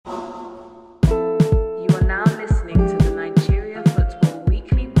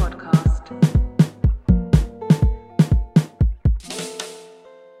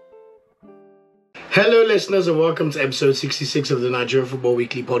Hello, listeners, and welcome to episode 66 of the Nigerian Football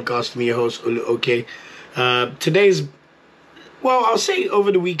Weekly podcast. Me, your host, Olu Oke. Today's, I'll say over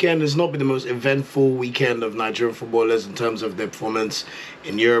the weekend has not been the most eventful weekend of Nigerian footballers in terms of their performance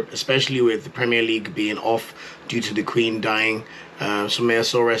in Europe, especially with the Premier League being off due to the Queen dying. So may her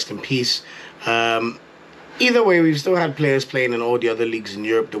soul rest in peace. Either way, we've still had players playing in all the other leagues in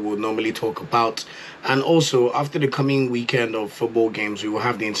Europe that we'll normally talk about. And also, after the coming weekend of football games, we will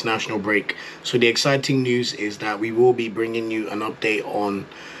have the international break. So the exciting news is that we will be bringing you an update on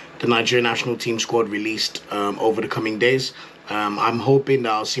the Nigerian national team squad released over the coming days. I'm hoping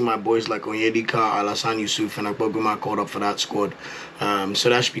that I'll see my boys like Onyedika, Alassane Yusuf, and Akpoguma called up for that squad. So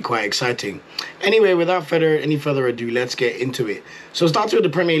that should be quite exciting. Anyway, without any further ado, let's get into it. So starting with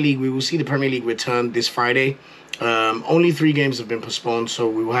the Premier League, we will see the Premier League return this Friday. Only 3 games have been postponed, so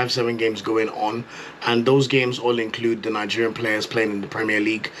we will have 7 games going on, and those games all include the Nigerian players playing in the Premier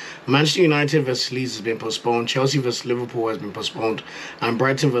League. Manchester United versus Leeds has been postponed, Chelsea versus Liverpool has been postponed, and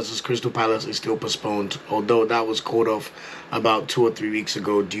Brighton versus Crystal Palace is still postponed, although that was called off about 2 or 3 weeks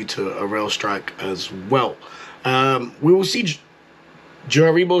ago due to a rail strike as well. We will see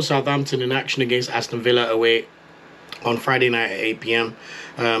Joe Aribo Southampton in action against Aston Villa away on Friday night at 8 p.m.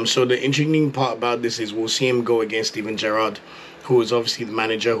 So the intriguing part about this is we'll see him go against Steven Gerrard, who is obviously the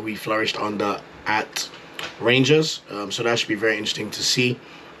manager who he flourished under at Rangers. So that should be very interesting to see.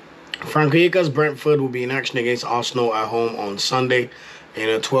 Frank Onyeka's Brentford will be in action against Arsenal at home on Sunday in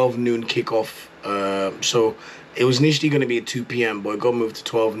a 12 noon kickoff. So it was initially going to be at 2 p.m., but it got moved to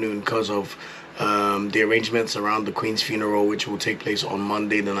 12 noon because of the arrangements around the Queen's funeral, which will take place on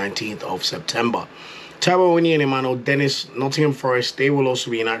Monday, the 19th of September. Taiwo Awoniyi and Emmanuel Dennis, Nottingham Forest, they will also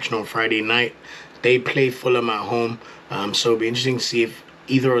be in action on Friday night. They play Fulham at home, so it'll be interesting to see if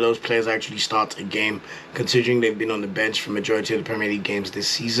either of those players actually start a game, considering they've been on the bench for the majority of the Premier League games this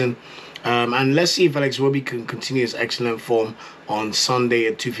season. And let's see if Alex Iwobi can continue his excellent form on Sunday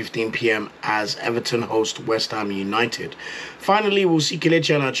at 2:15 p.m. as Everton host West Ham United. Finally, we'll see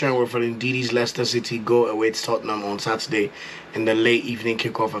Kelechi Iheanacho and Wilfred Ndidi's Leicester City go away to Tottenham on Saturday in the late evening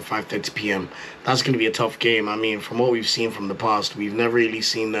kickoff at 5:30 p.m. That's going to be a tough game. I mean, from what we've seen from the past, we've never really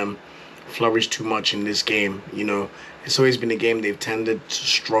seen them flourish too much in this game. You know, it's always been a game they've tended to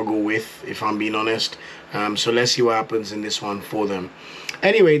struggle with, if I'm being honest. So let's see what happens in this one for them.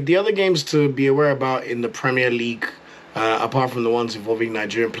 Anyway, the other games to be aware about in the Premier League, apart from the ones involving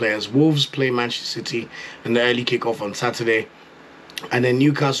Nigerian players, Wolves play Manchester City in the early kickoff on Saturday, and then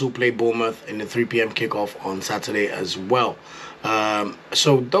Newcastle play Bournemouth in the 3 p.m. kickoff on Saturday as well.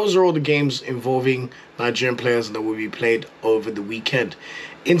 So those are all the games involving Nigerian players that will be played over the weekend.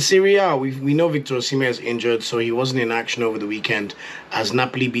 In Serie A, we know Victor Osimhen is injured, so he wasn't in action over the weekend as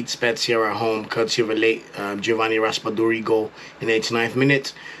Napoli beat Spezia at home, courtesy of a late Giovanni Raspadori goal in the 89th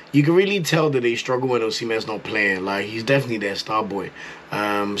minute. You can really tell that they struggle when Osimhen's not playing. Like, he's definitely their star boy.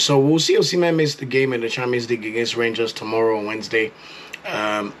 So we'll see Osimhen miss the game in the Champions League against Rangers tomorrow on Wednesday.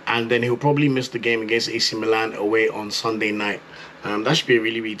 And then he'll probably miss the game against AC Milan away on Sunday night. That should be a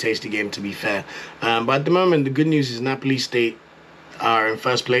really, really tasty game, to be fair. But at the moment, the good news is Napoli are in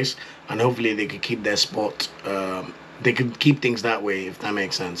first place, and hopefully they could keep their spot. They could keep things that way, if that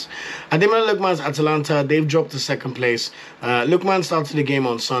makes sense. Ademola Lookman's Atalanta, they've dropped to second place. Lookman started the game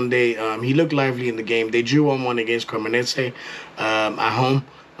on Sunday. He looked lively in the game. They drew 1-1 against Cremonese at home.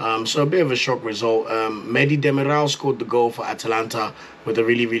 So a bit of a shock result. Mehdi Demiral scored the goal for Atalanta with a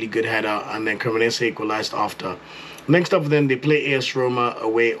really, really good header, and then Cremonese equalized after. Next up, then, they play AS Roma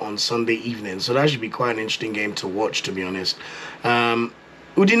away on Sunday evening. So that should be quite an interesting game to watch, to be honest.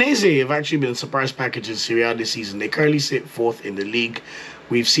 Udinese have actually been a surprise package in Serie A this season. They currently sit 4th in the league.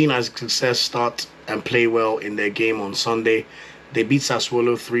 We've seen as success start and play well in their game on Sunday. They beat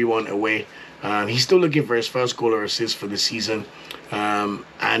Sassuolo 3-1 away. He's still looking for his first goal or assist for the season.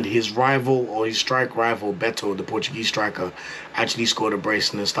 And his rival, or his strike rival, Beto, the Portuguese striker, actually scored a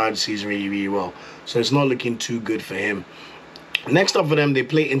brace and started the season really, really well. So it's not looking too good for him. Next up for them, they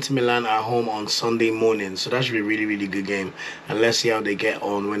play Inter Milan at home on Sunday morning. So that should be a really, really good game. And let's see how they get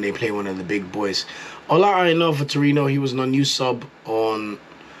on when they play one of the big boys. Ola Aina for Torino, he was an unused sub on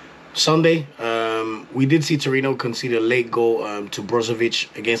Sunday. We did see Torino concede a late goal to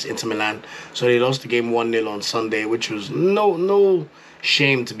Brozovic against Inter Milan. So they lost the game 1-0 on Sunday, which was no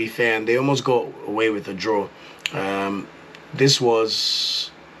shame, to be fair. And they almost got away with a draw. This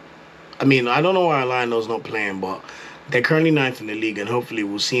was... I mean, I don't know why Lionel's not playing, but they're currently 9th in the league, and hopefully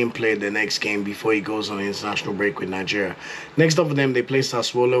we'll see him play the next game before he goes on an international break with Nigeria. Next up for them, they play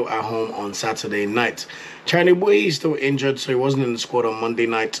Sassuolo at home on Saturday night. Chanibwe is still injured, so he wasn't in the squad on Monday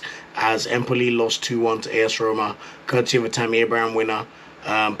night as Empoli lost 2-1 to AS Roma, courtesy of a Tammy Abraham winner.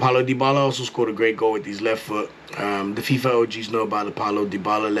 Paulo Dybala also scored a great goal with his left foot. The FIFA OGs know about the Paulo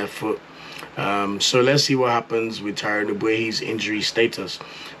Dybala left foot. So let's see what happens with Tyrone Ebuehi's injury status.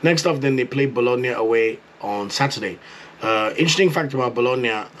 Next up, then they play Bologna away on Saturday. Interesting fact about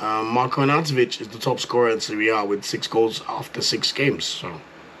Bologna, Marko Arnautovic is the top scorer in Serie A with 6 goals after 6 games. So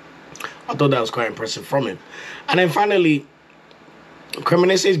I thought that was quite impressive from him. And then finally,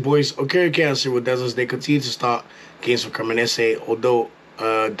 Cremonese's boys, Okereke and Cyril Dessers, they continue to start games for Cremonese, although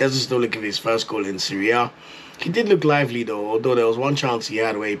Dessers is still looking for his first goal in Serie A. He did look lively though, although there was one chance he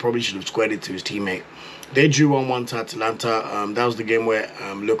had where he probably should have squared it to his teammate. They drew 1-1 to Atalanta. That was the game where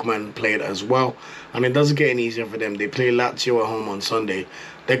Lookman played as well. And it doesn't get any easier for them. They play Lazio at home on Sunday.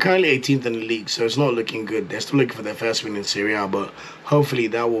 They're currently 18th in the league, so it's not looking good. They're still looking for their first win in Serie A, but hopefully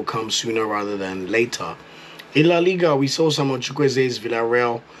that will come sooner rather than later. In La Liga, we saw someone Chukwueze's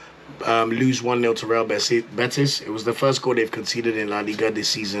Villarreal lose 1-0 to Real Betis. It was the first goal they've conceded in La Liga this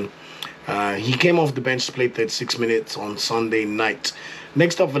season. He came off the bench to play 36 minutes on Sunday night.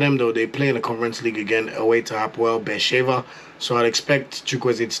 Next up for them, though, they play in the Conference League again away to Hapoel Beersheva. So I'd expect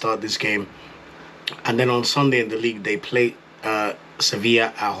Chukwueze to start this game. And then on Sunday in the league, they play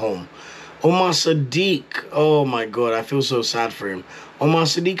Sevilla at home. Omar Sadiq, oh my God, I feel so sad for him. Omar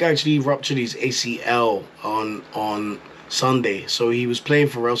Sadiq actually ruptured his ACL on Sunday. So he was playing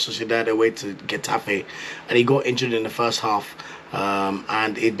for Real Sociedad away to Getafe, and he got injured in the first half.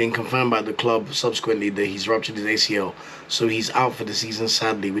 And it'd been confirmed by the club subsequently that he's ruptured his ACL. So he's out for the season,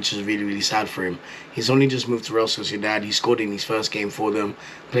 sadly, which is really, really sad for him. He's only just moved to Real Sociedad. He scored in his first game for them,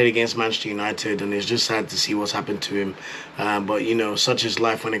 played against Manchester United, and it's just sad to see what's happened to him. But, you know, such is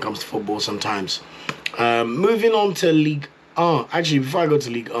life when it comes to football sometimes. Moving on to Ligue 1. Actually, before I go to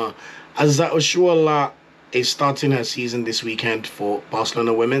Ligue 1, Azza Oshuala is starting her season this weekend for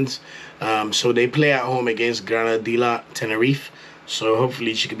Barcelona Women's. So they play at home against Granadilla Tenerife. So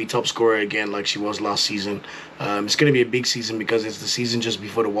hopefully she could be top scorer again like she was last season. It's going to be a big season because it's the season just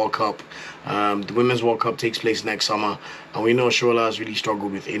before the World Cup. The Women's World Cup takes place next summer. And we know Shola has really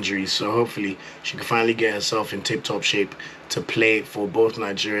struggled with injuries. So hopefully she can finally get herself in tip-top shape to play for both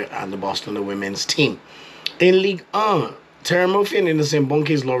Nigeria and the Barcelona women's team. In Ligue 1, Terremofi and Innocent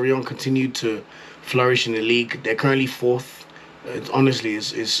Bonke's Lorient continued to flourish in the league. They're currently 4th. Honestly,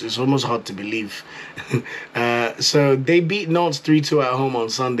 it's almost hard to believe. So they beat Nantes 3-2 at home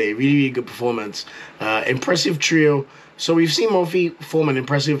on Sunday. Really, really good performance. Impressive trio. So we've seen Mofi form an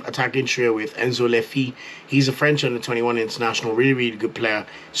impressive attacking trio with Enzo Lefi. He's a French under-21 international. Really, really good player.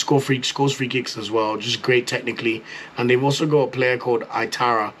 Scores free kicks as well. Just great technically. And they've also got a player called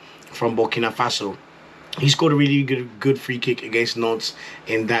Aitara from Burkina Faso. He scored a really good free kick against Nantes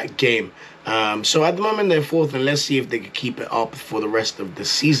in that game. So at the moment they're 4th, and let's see if they can keep it up for the rest of the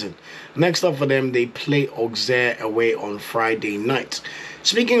season. Next up for them, they play Auxerre away on Friday night.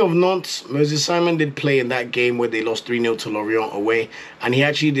 Speaking of Nantes, Moses Simon did play in that game where they lost 3-0 to Lorient away, and he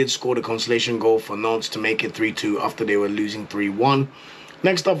actually did score the consolation goal for Nantes to make it 3-2 after they were losing 3-1.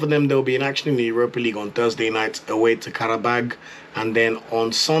 Next up for them, there will be an action in the Europa League on Thursday night away to Karabag. And then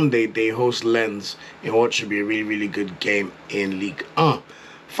on Sunday, they host Lens in what should be a really, really good game in Ligue 1.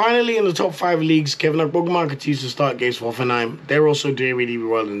 Finally, in the top 5 leagues, Kevin Akpoguma continues to start against Hoffenheim. They're also doing really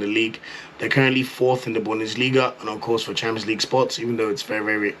well in the league. They're currently 4th in the Bundesliga and on course for Champions League spots, even though it's very,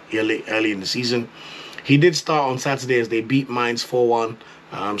 very early in the season. He did start on Saturday as they beat Mainz 4-1.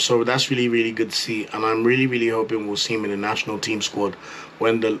 So that's really, really good to see. And I'm really, really hoping we'll see him in the national team squad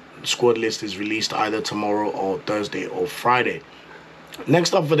when the squad list is released either tomorrow or Thursday or Friday.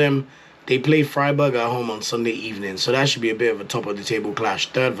 Next up for them, they play Freiburg at home on Sunday evening. So that should be a bit of a top-of-the-table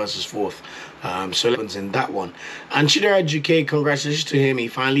clash, 3rd versus 4th. So it happens in that one. And Chidera Juke, congratulations to him. He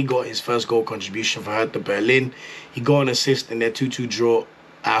finally got his first goal contribution for Hertha Berlin. He got an assist in their 2-2 draw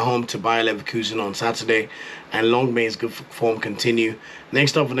at home to Bayer Leverkusen on Saturday, and long may his good form continue.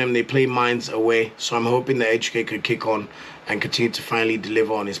 Next up for them, they play Mainz away, so I'm hoping that HK could kick on and continue to finally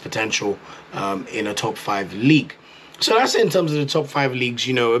deliver on his potential in a top 5 league. So that's it in terms of the top 5 leagues.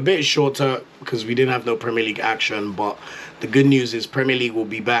 You know, a bit shorter because we didn't have no Premier League action, but the good news is Premier League will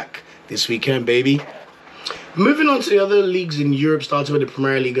be back this weekend, baby. Moving on to the other leagues in Europe, starting with the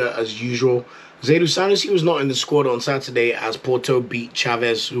Premier League as usual. Zaidu Sanusi was not in the squad on Saturday as Porto beat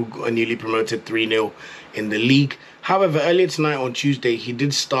Chavez, who got newly promoted 3-0 in the league. However, earlier tonight on Tuesday, he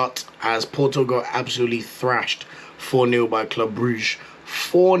did start as Porto got absolutely thrashed 4-0 by Club Brugge.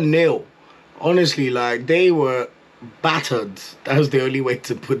 4-0. Honestly, like, they were battered. That was the only way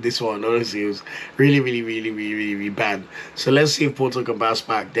to put this one. Honestly, it was really bad. So let's see if Porto can bounce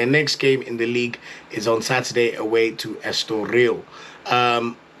back. Their next game in the league is on Saturday away to Estoril.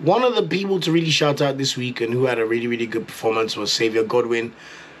 One of the people to really shout out this week and who had a really, really good performance was Xavier Godwin.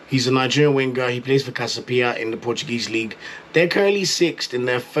 He's a Nigerian winger. He plays for Casapia in the Portuguese league. They're currently sixth in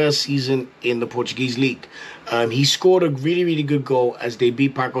their first season in the Portuguese league. He scored a really, really good goal as they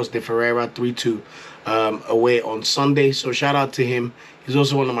beat Pacos de Ferreira 3-2 away on Sunday. So shout out to him. He's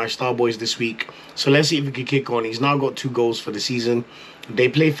also one of my star boys this week. So let's see if he can kick on. He's now got 2 goals for the season. They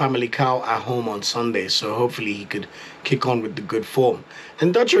play Famalicão at home on Sunday, so hopefully he could kick on with the good form.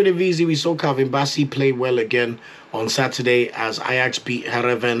 In Dutch Eredivisie, we saw Calvin Bassey play well again on Saturday as Ajax beat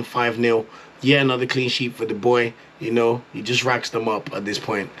Heerenveen 5-0. Yeah, another clean sheet for the boy. You know, he just racks them up at this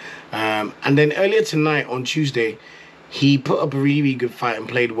point. And then earlier tonight on Tuesday, he put up a really, really good fight and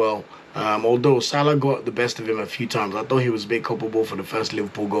played well. Although Salah got the best of him a few times. I thought he was a bit culpable for the first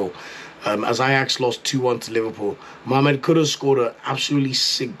Liverpool goal. As Ajax lost 2-1 to Liverpool, Mohamed Kudus scored an absolutely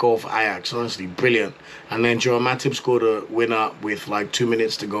sick goal for Ajax. Honestly, brilliant. And then Joao Matip scored a winner with like 2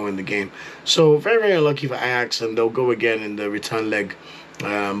 minutes to go in the game. So very, very unlucky for Ajax, and they'll go again in the return leg.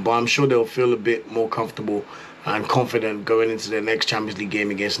 But I'm sure they'll feel a bit more comfortable and confident going into their next Champions League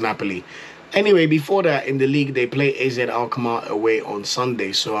game against Napoli. Anyway, before that, in the league, they play AZ Alkmaar away on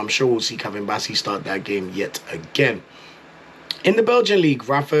Sunday. So I'm sure we'll see Calvin Bassey start that game yet again. In the Belgian league,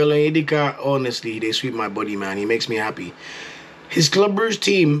 Rafael Edika, honestly, they sweep my body, man. He makes me happy. His Club Brugge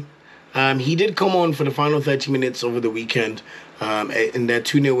team, he did come on for the final 30 minutes over the weekend in their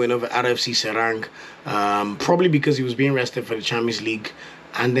 2-0 win over RFC Serang, probably because he was being rested for the Champions League.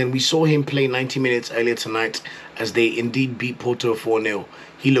 And then we saw him play 90 minutes earlier tonight as they indeed beat Porto 4-0.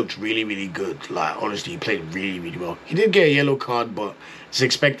 He looked really, really good. Like, honestly, he played really, really well. He did get a yellow card, but it's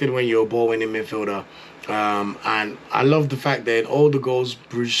expected when you're a ball-winning midfielder. And I love the fact that all the goals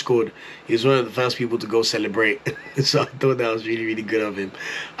Bruges scored, he was one of the first people to go celebrate. So I thought that was really, really good of him.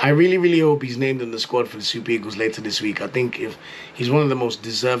 I really, really hope he's named in the squad for the Super Eagles later this week. I think if he's one of the most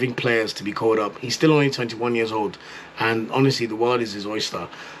deserving players to be called up. He's still only 21 years old. And honestly, the world is his oyster.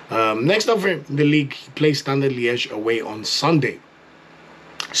 Next up for the league, he plays Standard Liège away on Sunday.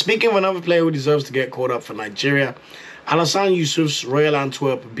 Speaking of another player who deserves to get called up for Nigeria, Alassane Youssouf's Royal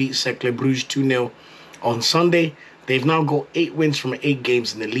Antwerp beat Cercle Bruges 2-0 on Sunday. They've now got 8 wins from 8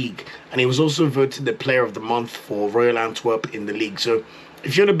 games in the league. And he was also voted the player of the month for Royal Antwerp in the league. So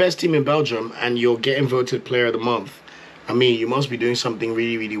if you're the best team in Belgium and you're getting voted player of the month, I mean, you must be doing something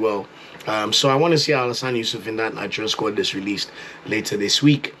really, really well. So I want to see Alassane Youssouf in that Nigeria squad that's released later this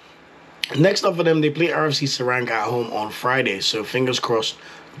week. Next up for them, they play RFC Serang at home on Friday. So fingers crossed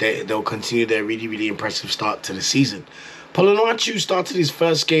they'll continue their really, really impressive start to the season. Polonarachu started his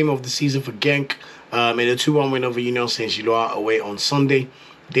first game of the season for Genk in a 2-1 win over Union Saint-Gilloise away on Sunday.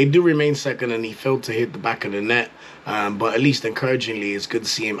 They do remain second and he failed to hit the back of the net. But at least encouragingly, it's good to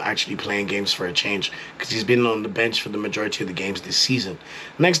see him actually playing games for a change because he's been on the bench for the majority of the games this season.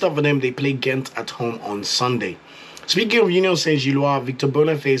 Next up for them, they play Ghent at home on Sunday. Speaking of Union Saint-Gilloise, Victor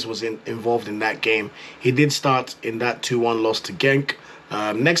Boniface was involved in that game. He did start in that 2-1 loss to Genk.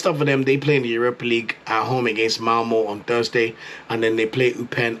 Next up for them, they play in the Europa League at home against Malmo on Thursday. And then they play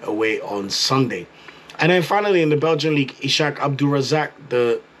Eupen away on Sunday. And then finally in the Belgian league, Ishak Abdulrazak,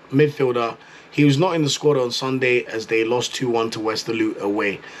 the midfielder, he was not in the squad on Sunday as they lost 2-1 to Westerlo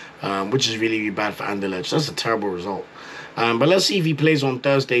away, which is really, really bad for Anderlecht. That's a terrible result. But let's see if he plays on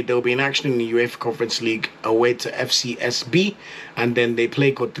Thursday. They'll be in action in the UEFA Conference League away to FCSB. And then they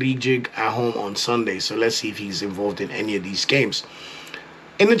play Kortrijk at home on Sunday. So let's see if he's involved in any of these games.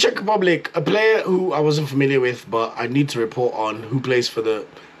 In the Czech Republic, a player who I wasn't familiar with, but I need to report on, who plays for the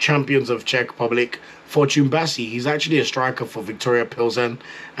champions of Czech Republic, Fortune Bassi. He's actually a striker for Victoria Pilsen,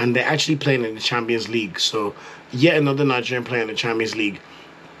 and they're actually playing in the Champions League. So yet another Nigerian player in the Champions League.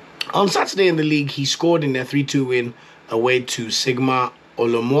 On Saturday in the league, he scored in their 3-2 win away to Sigma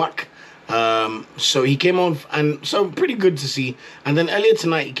Olomouc. So he came on, and so pretty good to see. And then earlier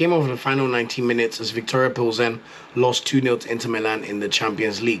tonight, he came on for the final 19 minutes as Victoria Pilsen lost 2-0 to Inter Milan in the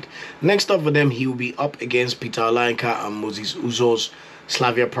Champions League. Next up for them, he will be up against Peter Olainka and Moses Uzor's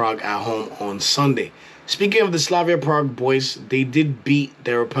Slavia Prague at home on Sunday. Speaking of the Slavia Prague boys, they did beat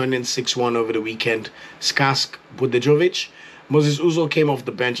their opponent 6-1 over the weekend, Skask Budejovic. Moses Uzor came off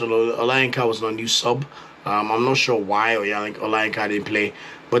the bench, although Olainka was on a new sub. I'm not sure why Olainka didn't play,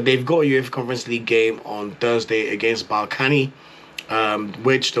 but they've got a UEFA Conference League game on Thursday against Balkany,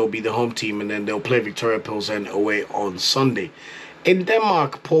 which they'll be the home team, and then they'll play Victoria Pilsen away on Sunday. In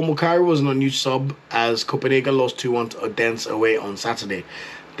Denmark, Paul Mukari was on a new sub as Copenhagen lost 2-1 to Odense away on Saturday.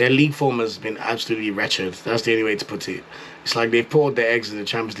 Their league form has been absolutely wretched. That's the only way to put it. It's like they've put all their eggs in the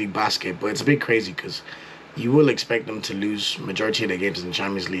Champions League basket, but it's a bit crazy because, you will expect them to lose majority of their games in the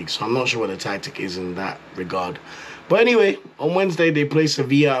Champions League. So I'm not sure what the tactic is in that regard. But anyway, on Wednesday, they play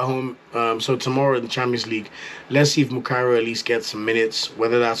Sevilla at home. So tomorrow in the Champions League, let's see if Mukairo at least gets some minutes,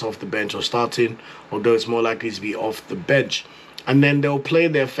 whether that's off the bench or starting, although it's more likely to be off the bench. And then they'll play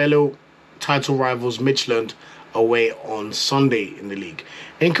their fellow title rivals Midtjylland away on Sunday in the league.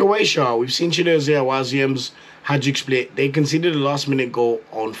 In Croatia, we've seen Chidozea Waziem's Hajduk Split. They conceded a last-minute goal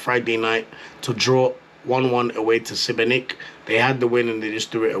on Friday night to draw 1-1 away to Šibenik. They had the win and they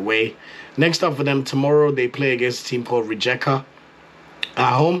just threw it away. Next up for them, tomorrow they play against a team called Rijeka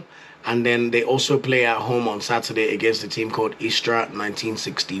at home. And then they also play at home on Saturday against a team called Istra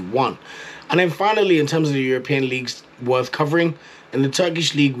 1961. And then finally, in terms of the European leagues worth covering, in the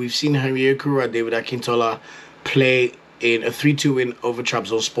Turkish league, we've seen Hanyekuru and David Akintola play in a 3-2 win over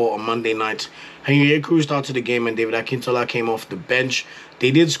Trabzonspor on Monday night. Hanyekuru started the game and David Akintola came off the bench. They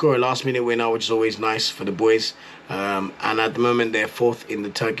did score a last-minute winner, which is always nice for the boys. And at the moment, they're fourth in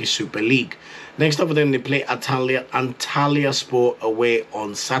the Turkish Super League. Next up for them, they play Antalyaspor away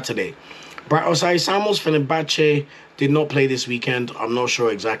on Saturday. Osai Samos Fenerbahce did not play this weekend. I'm not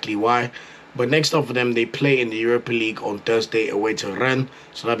sure exactly why. But next up for them, they play in the Europa League on Thursday away to Rennes.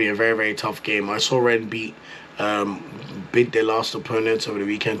 So that'll be a very, very tough game. I saw Rennes beat their last opponents over the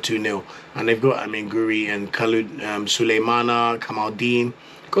weekend 2-0. And they've got Guri and Khalid Suleimana, Kamaldeen.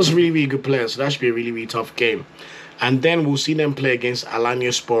 Got some really, really good players. So that should be a really, really tough game. And then we'll see them play against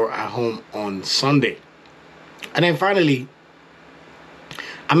Alanyaspor at home on Sunday. And then finally,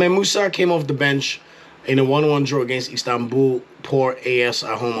 Ahmed Musa came off the bench in a 1-1 draw against Istanbul Por AS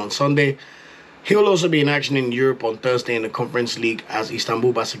at home on Sunday. He will also be in action in Europe on Thursday in the Conference League as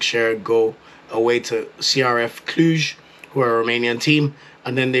Istanbul Başakşehir go away to CRF Cluj, who are a Romanian team,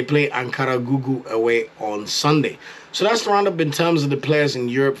 and then they play Ankara Gugu away on Sunday. So that's the roundup in terms of the players in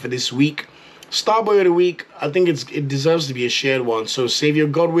Europe for this week. Starboy of the week, I think it deserves to be a shared one. So Xavier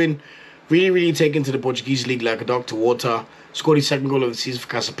Godwin, really, really taken to the Portuguese league like a dog to water. Scored his second goal of the season for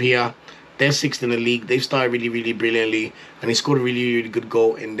Casapia. They're sixth in the league. They've started really, really brilliantly. And he scored a really, really good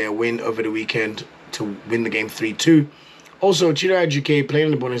goal in their win over the weekend to win the game 3-2. Also, Chiro Ajuke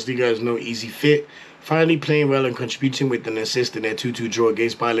playing in the Bundesliga is no easy fit. Finally playing well and contributing with an assist in their 2-2 draw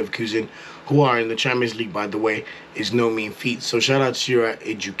against Bayer Leverkusen, who are in the Champions League, by the way, is no mean feat. So shout out to Chiro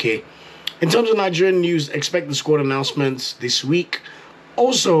Ajuke. In terms of Nigerian news, expect the squad announcements this week.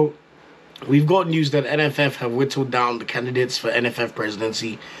 Also, we've got news that NFF have whittled down the candidates for NFF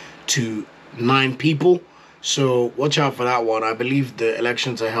presidency to 9 people. So watch out for that one. I believe the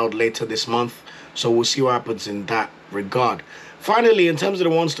elections are held later this month. So we'll see what happens in that regard. Finally, in terms of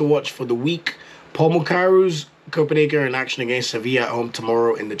the ones to watch for the week, Paul Mukairu's Copenhagen are in action against Sevilla at home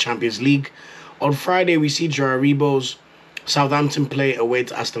tomorrow in the Champions League. On Friday, we see Joao Ribos Southampton play away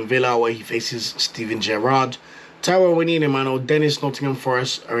to Aston Villa where he faces Steven Gerrard. Taiwo Awoniyi and Emmanuel Dennis Nottingham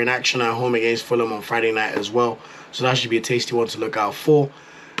Forest are in action at home against Fulham on Friday night as well. So that should be a tasty one to look out for.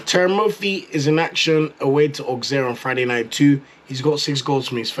 Terry Murphy is in action away to Auxerre on Friday night too. He's got 6 goals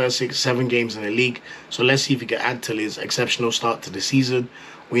from his first 7 games in the league. So let's see if he can add to his exceptional start to the season.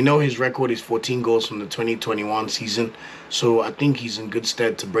 We know his record is 14 goals from the 2021 season. So I think he's in good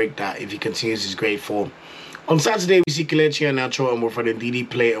stead to break that if he continues his great form. On Saturday, we see Kelechi Iheanacho and Wilfred Ndidi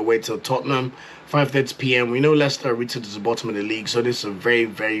play away to Tottenham, 5:30 p.m. We know Leicester are rooted to the bottom of the league, so this is a very,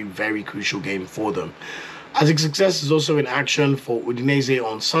 very, very crucial game for them. Isaac Success is also in action for Udinese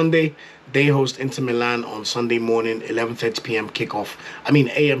on Sunday. They host Inter Milan on Sunday morning, 11:30 p.m.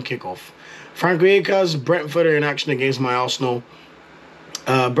 AM kickoff. Frank Rijekaard's Brentford are in action against my Arsenal.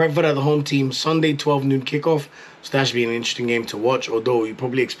 Brentford are the home team, Sunday 12 noon kickoff. So that should be an interesting game to watch, although you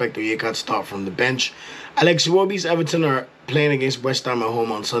probably expect Rijekaard to start from the bench. Alex Iwobi's Everton are playing against West Ham at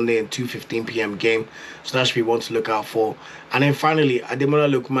home on Sunday at 2:15 p.m. game. So that should be one to look out for. And then finally, Ademola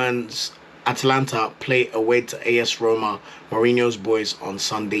Lookman's Atalanta play away to AS Roma, Mourinho's boys, on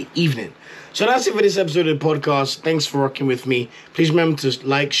Sunday evening. So that's it for this episode of the podcast. Thanks for rocking with me. Please remember to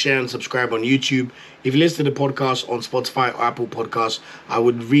like, share, and subscribe on YouTube. If you listen to the podcast on Spotify or Apple Podcasts, I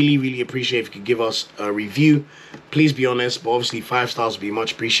would really, really appreciate if you could give us a review. Please be honest, but obviously 5 stars would be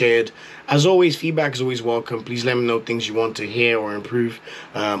much appreciated. As always, feedback is always welcome. Please let me know things you want to hear or improve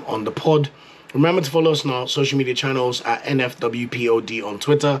on the pod. Remember to follow us on our social media channels at NFWPOD on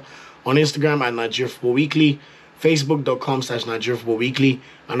Twitter, on Instagram at Nigeria Football Weekly, Facebook.com/Nigeria Football Weekly,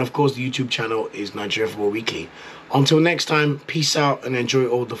 and of course the YouTube channel is Nigeria Football Weekly. Until next time, peace out and enjoy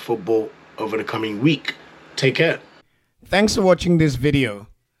all the football over the coming week. Take care. Thanks for watching this video.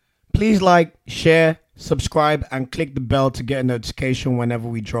 Please like, share, subscribe, and click the bell to get a notification whenever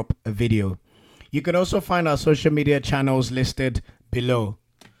we drop a video. You can also find our social media channels listed below.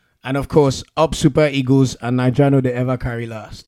 And of course, up Super Eagles and Nigeriano they ever carry last.